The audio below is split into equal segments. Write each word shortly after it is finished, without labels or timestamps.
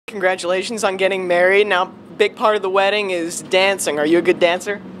Congratulations on getting married. Now, big part of the wedding is dancing. Are you a good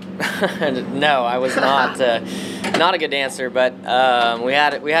dancer? No, I was not a good dancer, but we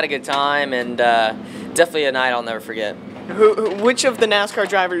had a good time, and definitely a night I'll never forget. Which of the NASCAR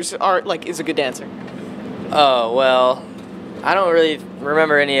drivers is a good dancer? Oh well, I don't really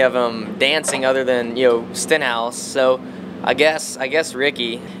remember any of them dancing other than Stenhouse. So I guess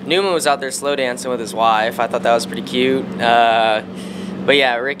Ricky Newman was out there slow dancing with his wife. I thought that was pretty cute. But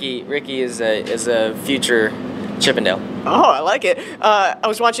yeah, Ricky is a future Chippendale. Oh, I like it. I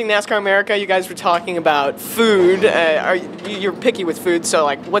was watching NASCAR America. You guys were talking about food. You're picky with food,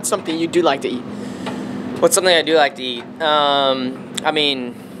 so what's something you do like to eat? What's something I do like to eat? I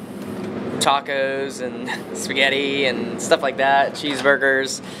mean, tacos and spaghetti and stuff like that.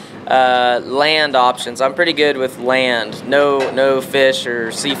 Cheeseburgers. Land options. I'm pretty good with land. No fish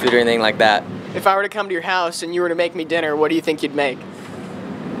or seafood or anything like that. If I were to come to your house and you were to make me dinner, what do you think you'd make?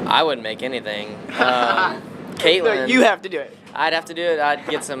 I wouldn't make anything. Caitlin. No, you have to do it. I'd have to do it. I'd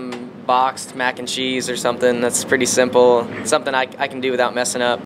get some boxed mac and cheese or something that's pretty simple. Something I can do without messing up.